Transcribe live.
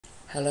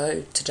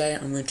Hello, today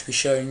I'm going to be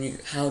showing you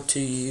how to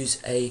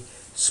use a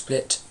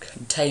split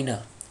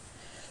container.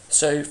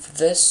 So for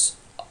this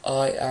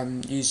I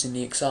am using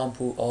the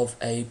example of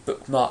a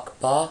bookmark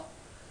bar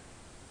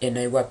in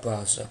a web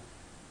browser.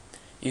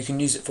 You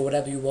can use it for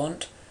whatever you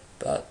want,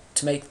 but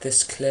to make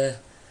this clear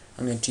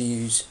I'm going to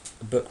use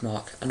a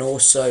bookmark, and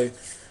also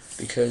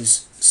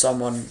because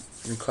someone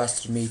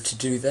requested me to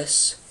do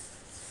this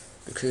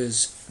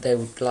because they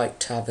would like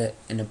to have it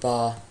in a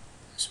bar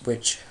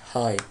which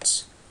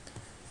hides.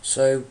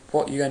 So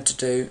what you're going to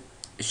do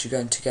is you're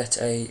going to get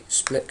a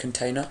split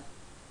container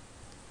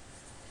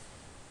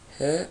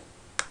here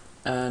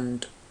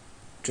and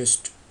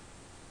just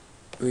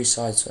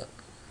resize it.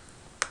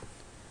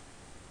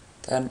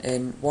 Then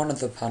in one of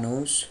the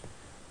panels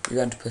you're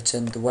going to put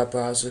in the web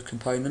browser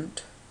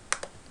component,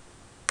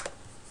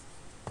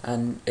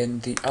 and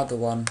in the other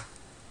one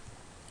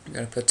you're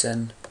going to put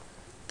in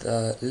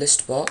the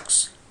list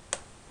box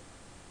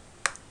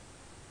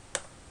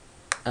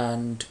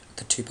and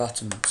the two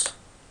buttons.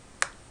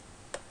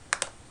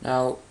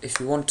 Now if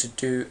you want to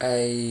do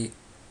a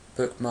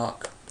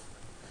bookmark,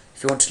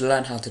 if you want to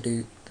learn how to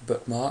do the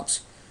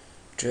bookmarks,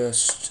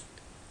 just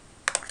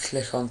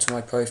click onto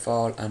my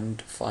profile and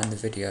find the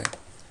video.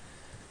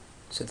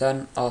 So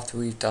then after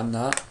we've done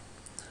that,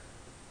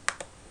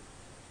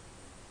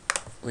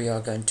 we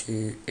are going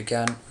to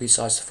again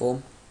resize the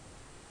form,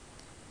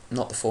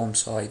 not the form,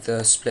 sorry,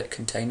 the split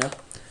container,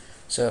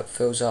 so it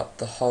fills up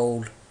the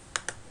whole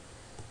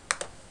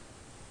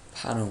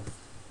panel.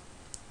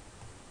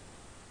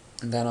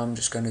 And then I'm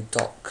just going to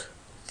dock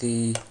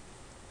the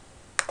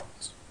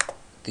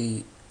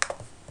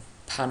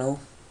panel,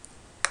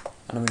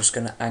 and I'm just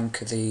going to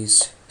anchor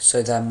these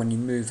so then when you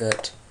move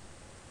it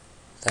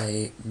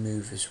they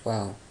move as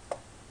well.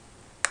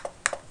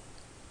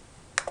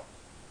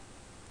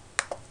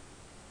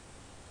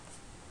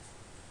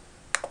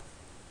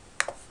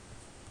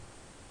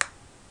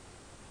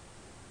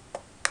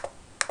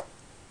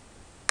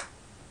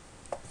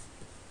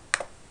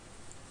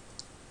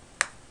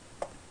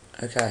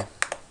 Okay.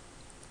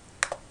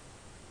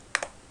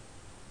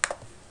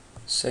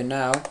 So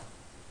now,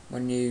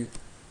 when you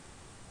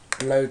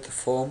load the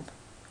form,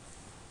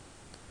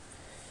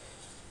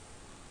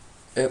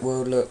 it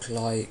will look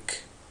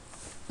like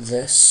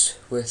this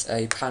with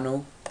a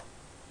panel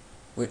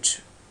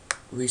which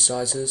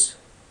resizes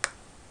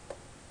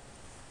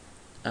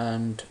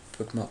and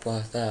bookmark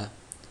bar there.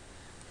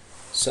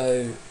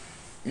 So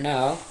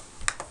now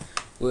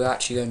we're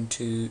actually going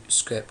to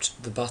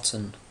script the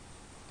button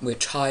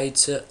which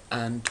hides it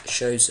and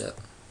shows it.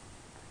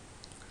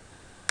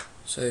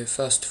 So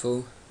first of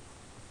all,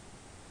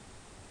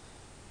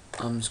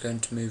 I'm just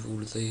going to move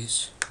all of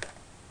these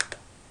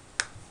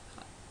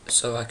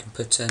so I can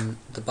put in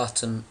the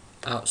button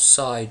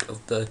outside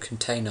of the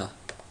container.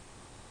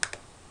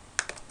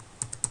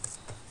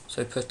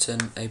 So put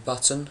in a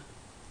button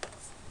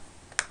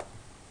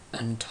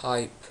and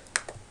type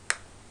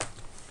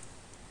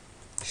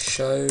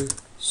show/hide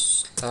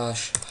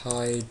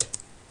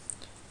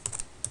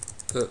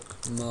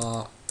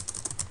bookmark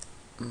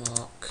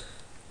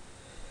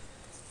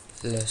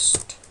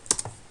list.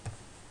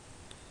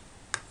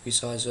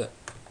 Resize it,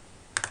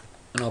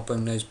 and I'll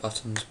bring those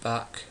buttons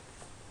back.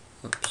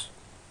 Oops.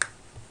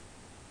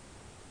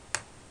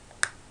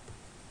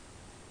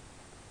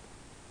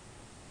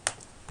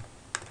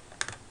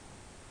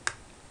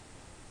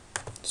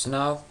 So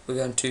now we're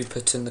going to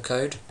put in the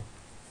code,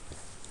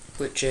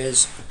 which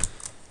is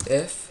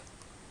if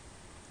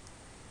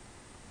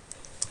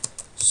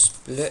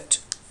split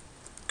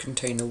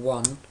container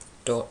 1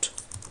 dot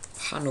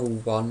panel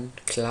 1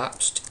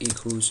 collapsed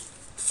equals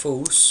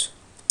false,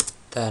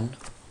 then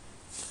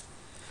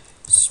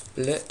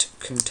split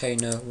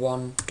container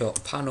 1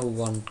 dot panel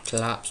 1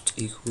 collapsed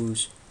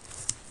equals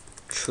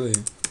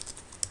true,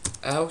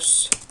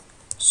 else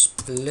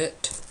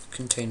split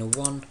container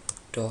 1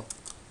 dot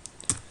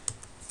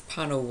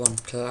panel 1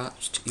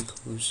 collapsed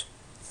equals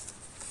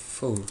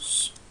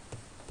false,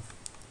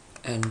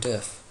 end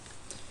if.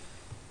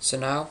 So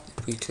now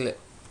if we click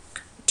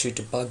to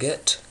debug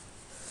it,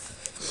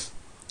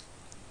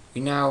 we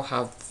now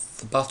have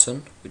the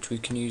button which we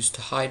can use to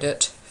hide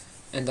it,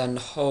 and then the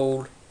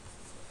whole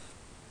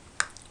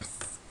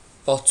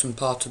bottom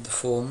part of the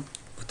form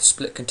with the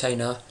split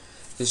container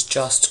has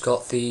just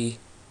got the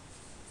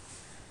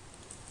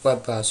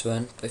web browser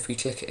in. But if we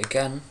click it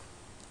again,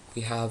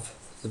 we have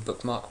the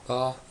bookmark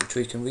bar which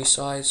we can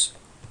resize.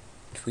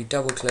 If we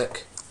double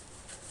click,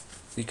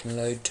 we can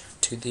load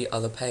to the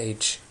other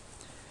page.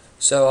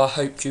 So I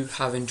hope you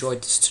have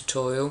enjoyed this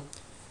tutorial,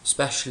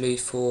 especially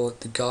for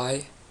the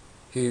guy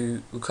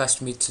who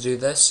requested me to do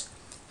this,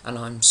 and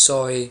I'm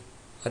sorry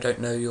I don't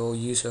know your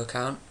user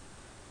account,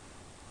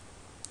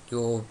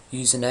 your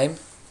username.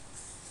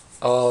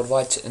 I'll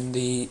write it in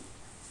the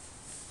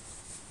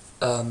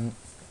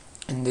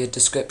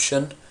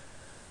description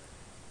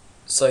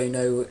so you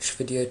know which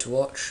video to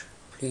watch.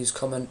 Please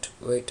comment,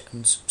 rate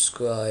and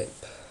subscribe.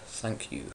 Thank you.